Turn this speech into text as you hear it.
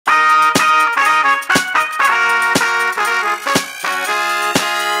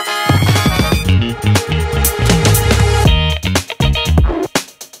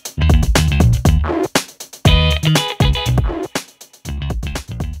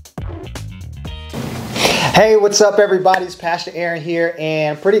Hey, what's up, everybody? It's Pastor Aaron here,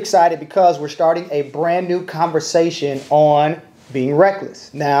 and pretty excited because we're starting a brand new conversation on being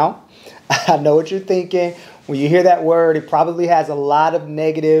reckless. Now, I know what you're thinking. When you hear that word, it probably has a lot of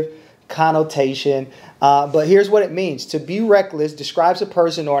negative connotation, but here's what it means. To be reckless describes a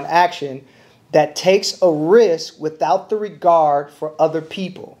person or an action that takes a risk without the regard for other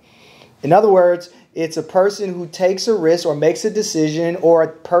people. In other words, it's a person who takes a risk or makes a decision, or a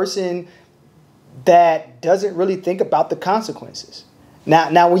person that doesn't really think about the consequences.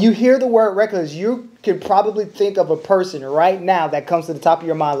 Now, when you hear the word reckless, you can probably think of a person right now that comes to the top of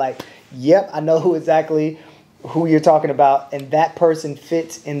your mind like, yep, I know exactly who you're talking about, and that person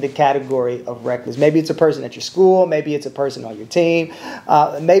fits in the category of reckless. Maybe it's a person at your school, maybe it's a person on your team,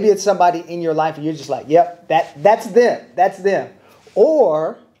 maybe it's somebody in your life and you're just like, yep, that's them.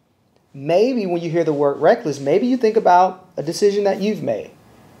 Or maybe when you hear the word reckless, maybe you think about a decision that you've made.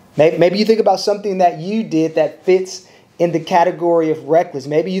 Maybe you think about something that you did that fits in the category of reckless.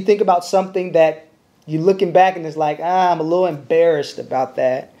 Maybe you think about something that you're looking back and it's like, I'm a little embarrassed about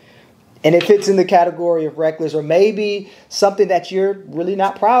that. And it fits in the category of reckless. Or maybe something that you're really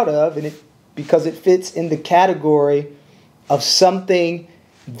not proud of because it fits in the category of something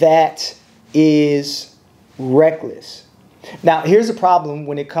that is reckless. Now, here's the problem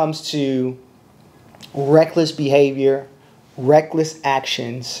when it comes to reckless behavior, reckless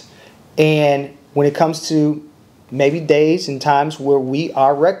actions, and when it comes to maybe days and times where we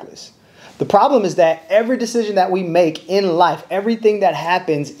are reckless. The problem is that every decision that we make in life, everything that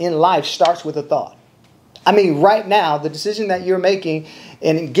happens in life starts with a thought. I mean, right now, the decision that you're making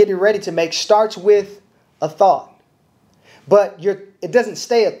and getting ready to make starts with a thought. But it doesn't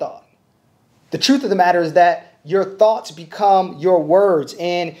stay a thought. The truth of the matter is that your thoughts become your words,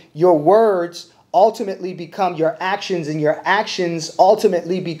 and your words ultimately become your actions, and your actions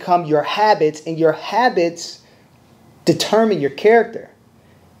ultimately become your habits, and your habits determine your character.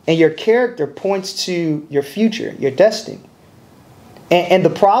 And your character points to your future, your destiny. And the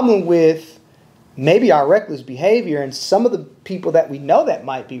problem with maybe our reckless behavior, and some of the people that we know that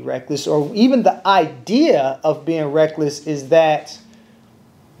might be reckless, or even the idea of being reckless, is that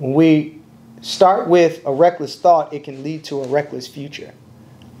when we start with a reckless thought, it can lead to a reckless future.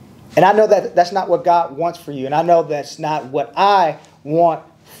 And I know that that's not what God wants for you. And I know that's not what I want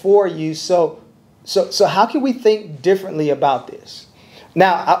for you. So how can we think differently about this?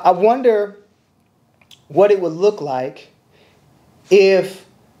 Now, I wonder what it would look like if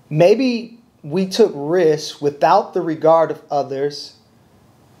maybe we took risks without the regard of others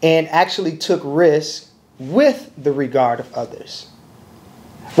and actually took risks with the regard of others.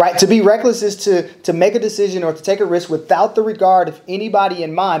 Right? To be reckless is to make a decision or to take a risk without the regard of anybody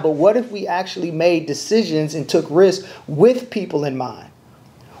in mind. But what if we actually made decisions and took risks with people in mind?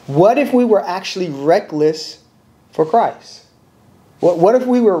 What if we were actually reckless for Christ? What if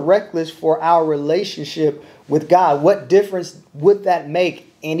we were reckless for our relationship with God? What difference would that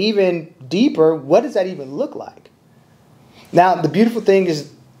make? And even deeper, what does that even look like? Now, the beautiful thing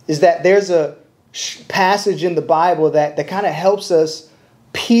is that there's a passage in the Bible that kind of helps us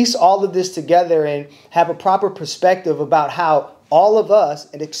piece all of this together and have a proper perspective about how all of us,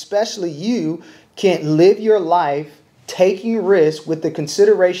 and especially you, can live your life taking risks with the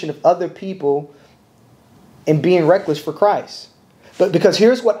consideration of other people and being reckless for Christ. But because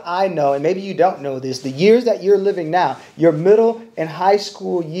here's what I know, and maybe you don't know this, the years that you're living now, your middle and high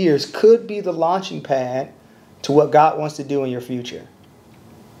school years, could be the launching pad to what God wants to do in your future.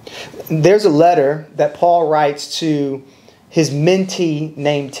 There's a letter that Paul writes to his mentee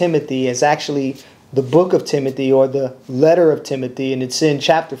named Timothy. Is actually the book of Timothy, or the letter of Timothy, and it's in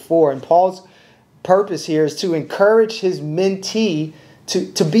chapter 4. And Paul's purpose here is to encourage his mentee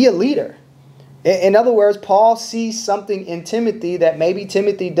to be a leader. In other words, Paul sees something in Timothy that maybe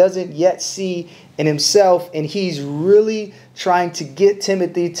Timothy doesn't yet see in himself, and he's really trying to get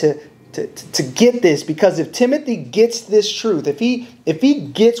Timothy to get this, because if Timothy gets this truth, if he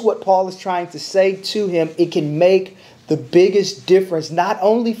gets what Paul is trying to say to him, it can make the biggest difference, not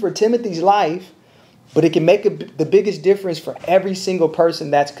only for Timothy's life, but it can make the biggest difference for every single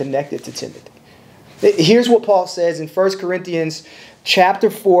person that's connected to Timothy. Here's what Paul says in 1 Corinthians chapter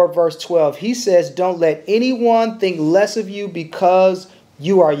 4, verse 12. He says, "Don't let anyone think less of you because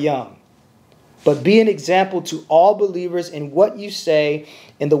you are young, but be an example to all believers in what you say,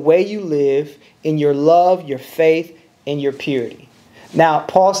 in the way you live, in your love, your faith, and your purity." Now,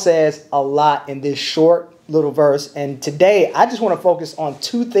 Paul says a lot in this short little verse, and today I just want to focus on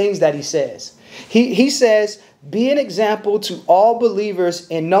two things that he says. He says, be an example to all believers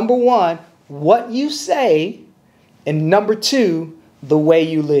in, number one, what you say, and number two, the way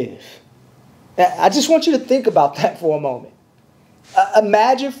you live. I just want you to think about that for a moment.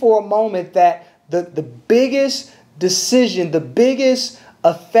 Imagine for a moment that the biggest decision, the biggest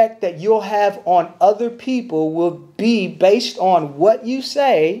effect that you'll have on other people will be based on what you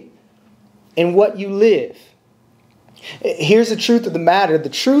say and what you live. Here's the truth of the matter. The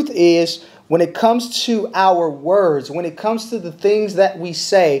truth is, when it comes to our words, when it comes to the things that we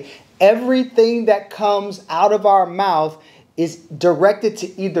say, everything that comes out of our mouth is directed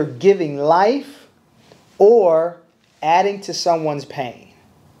to either giving life or adding to someone's pain.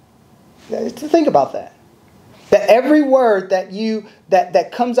 Think about that. That every word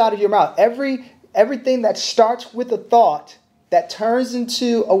that comes out of your mouth, everything that starts with a thought, that turns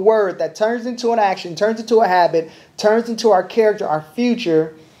into a word, that turns into an action, turns into a habit, turns into our character, our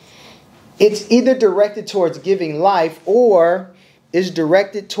future, it's either directed towards giving life or is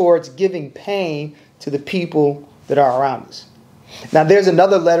directed towards giving pain to the people that are around us. Now, there's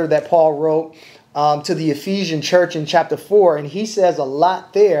another letter that Paul wrote to the Ephesian church in chapter 4, and he says a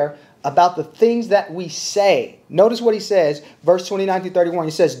lot there about the things that we say. Notice what he says, verse 29 through 31.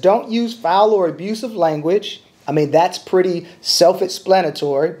 He says, don't use foul or abusive language. I mean, that's pretty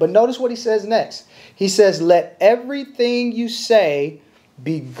self-explanatory. But notice what he says next. He says, let everything you say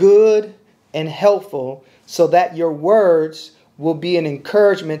be good and helpful, so that your words will be an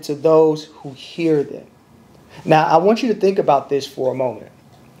encouragement to those who hear them. Now, I want you to think about this for a moment,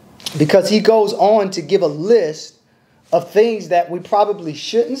 because he goes on to give a list of things that we probably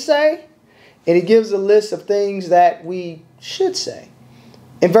shouldn't say, and he gives a list of things that we should say.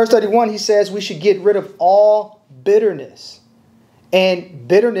 In verse 31, he says we should get rid of all bitterness. And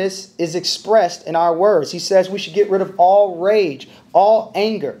bitterness is expressed in our words. He says we should get rid of all rage, all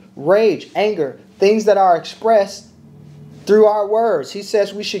anger, things that are expressed through our words. He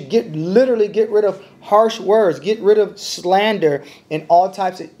says we should literally get rid of harsh words, get rid of slander and all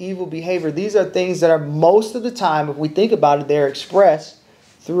types of evil behavior. These are things that are most of the time, if we think about it, they're expressed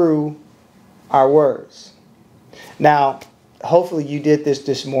through our words. Now, hopefully you did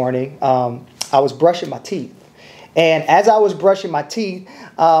this morning. I was brushing my teeth. And as I was brushing my teeth,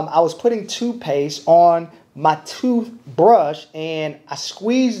 I was putting toothpaste on my toothbrush, and I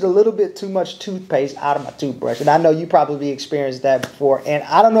squeezed a little bit too much toothpaste out of my toothbrush. And I know you probably experienced that before. And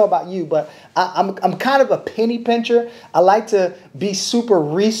I don't know about you, but I'm kind of a penny pincher. I like to be super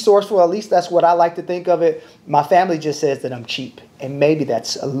resourceful. At least that's what I like to think of it. My family just says that I'm cheap, and maybe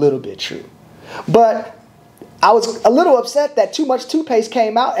that's a little bit true. But I was a little upset that too much toothpaste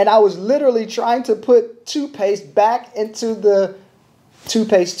came out, and I was literally trying to put toothpaste back into the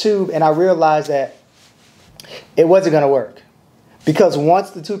toothpaste tube, and I realized that it wasn't going to work, because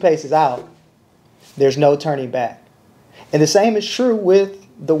once the toothpaste is out, there's no turning back. And the same is true with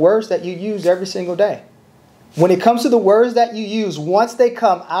the words that you use every single day. When it comes to the words that you use, once they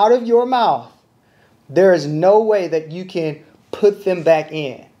come out of your mouth, there is no way that you can put them back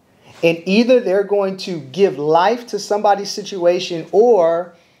in. And either they're going to give life to somebody's situation,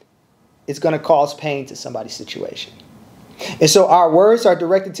 or it's going to cause pain to somebody's situation. And so our words are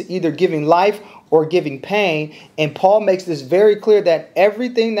directed to either giving life or giving pain. And Paul makes this very clear that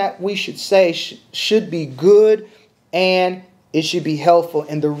everything that we should say should be good and it should be helpful.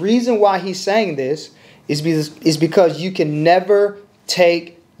 And the reason why he's saying this is because you can never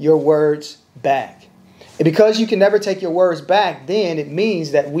take your words back. And because you can never take your words back, then it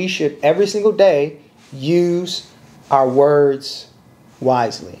means that we should every single day use our words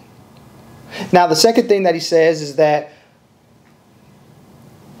wisely. Now, the second thing that he says is that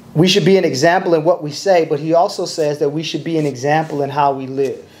we should be an example in what we say, but he also says that we should be an example in how we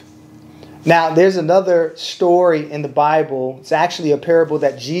live. Now, there's another story in the Bible. It's actually a parable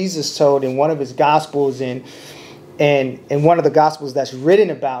that Jesus told in one of his Gospels, and one of the Gospels that's written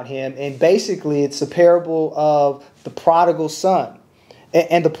about him. And basically, it's a parable of the prodigal son.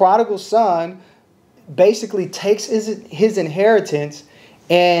 And the prodigal son basically takes his inheritance,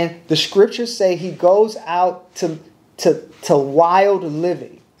 and the scriptures say he goes out to wild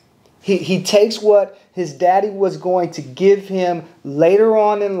living. He takes what his daddy was going to give him later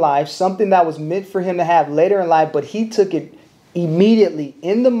on in life, something that was meant for him to have later in life, but he took it immediately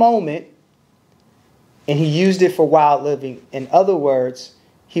in the moment, and he used it for wild living. In other words,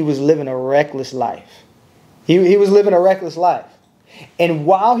 he was living a reckless life. He was living a reckless life. And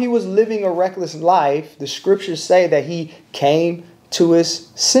while he was living a reckless life, the scriptures say that he came to his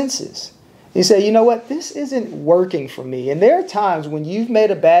senses. He said, you know what? This isn't working for me. And there are times when you've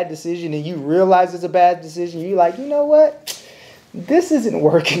made a bad decision and you realize it's a bad decision. You're like, you know what? This isn't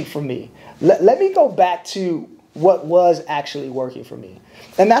working for me. Let me go back to what was actually working for me.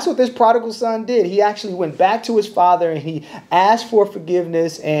 And that's what this prodigal son did. He actually went back to his father and he asked for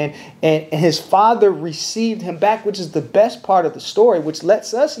forgiveness, and his father received him back, which is the best part of the story, which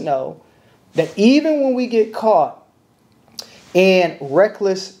lets us know that even when we get caught in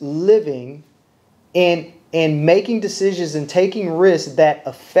reckless living and making decisions and taking risks that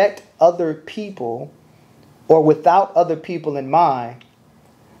affect other people or without other people in mind,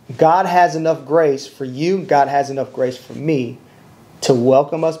 God has enough grace for you. God has enough grace for me to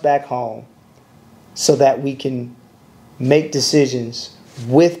welcome us back home so that we can make decisions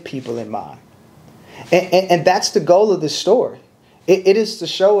with people in mind. And that's the goal of this story. It is to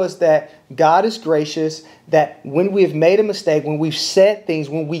show us that God is gracious, that when we have made a mistake, when we've said things,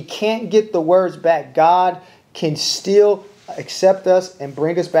 when we can't get the words back, God can still accept us and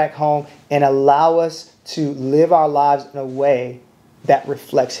bring us back home and allow us to live our lives in a way that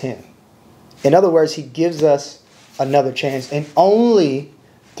reflects Him. In other words, He gives us another chance, and only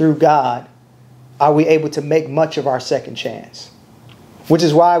through God are we able to make much of our second chance. Which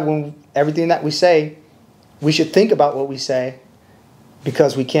is why when everything that we say, we should think about what we say,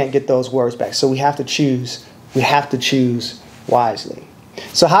 because we can't get those words back. So we have to choose. We have to choose wisely.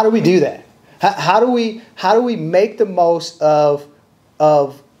 So how do we do that? How do we make the most of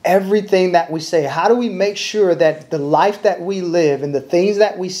everything that we say? How do we make sure that the life that we live and the things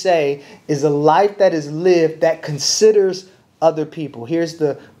that we say is a life that is lived that considers other people? Here's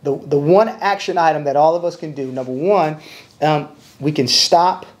the one action item that all of us can do. Number one, we can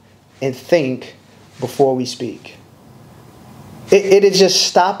stop and think before we speak. It is just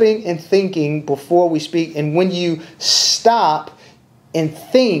stopping and thinking before we speak. And when you stop and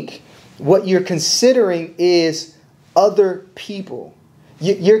think, what you're considering is other people.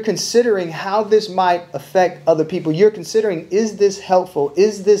 You're considering how this might affect other people. You're considering, is this helpful?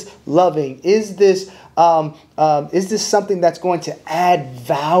 Is this loving? Is this something that's going to add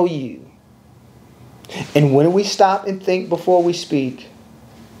value? And when we stop and think before we speak,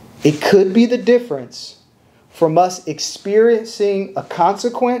 it could be the difference from us experiencing a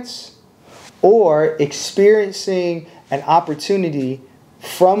consequence or experiencing an opportunity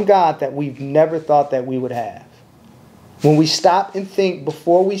from God that we've never thought that we would have. When we stop and think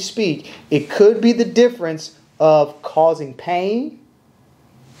before we speak, it could be the difference of causing pain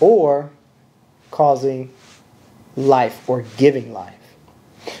or causing life or giving life.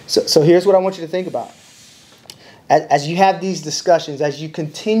 So here's what I want you to think about. As you have these discussions, as you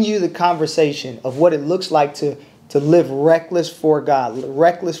continue the conversation of what it looks like to live reckless for God,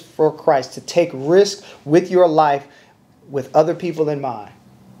 reckless for Christ, to take risks with your life with other people in mind,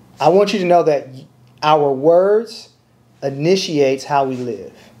 I want you to know that our words initiates how we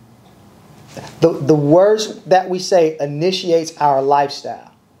live. The words that we say initiates our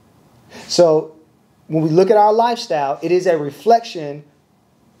lifestyle. So when we look at our lifestyle, it is a reflection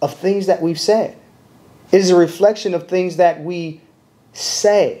of things that we've said. It is a reflection of things that we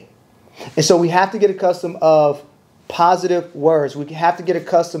say. And so we have to get accustomed of positive words. We have to get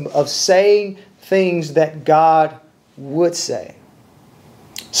accustomed of saying things that God would say,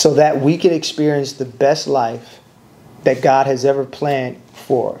 so that we can experience the best life that God has ever planned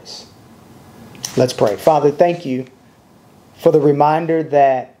for us. Let's pray. Father, thank you for the reminder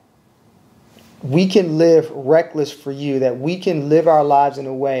that we can live reckless for you, that we can live our lives in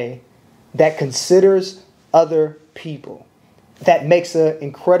a way that considers other people, that makes an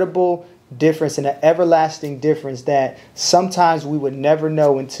incredible difference and an everlasting difference that sometimes we would never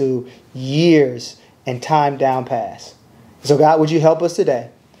know until years and time down pass. So God, would you help us today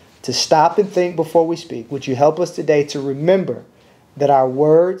to stop and think before we speak? Would you help us today to remember that our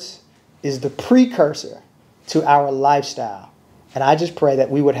words is the precursor to our lifestyle? And I just pray that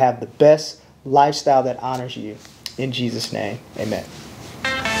we would have the best lifestyle that honors you. In Jesus' name, amen.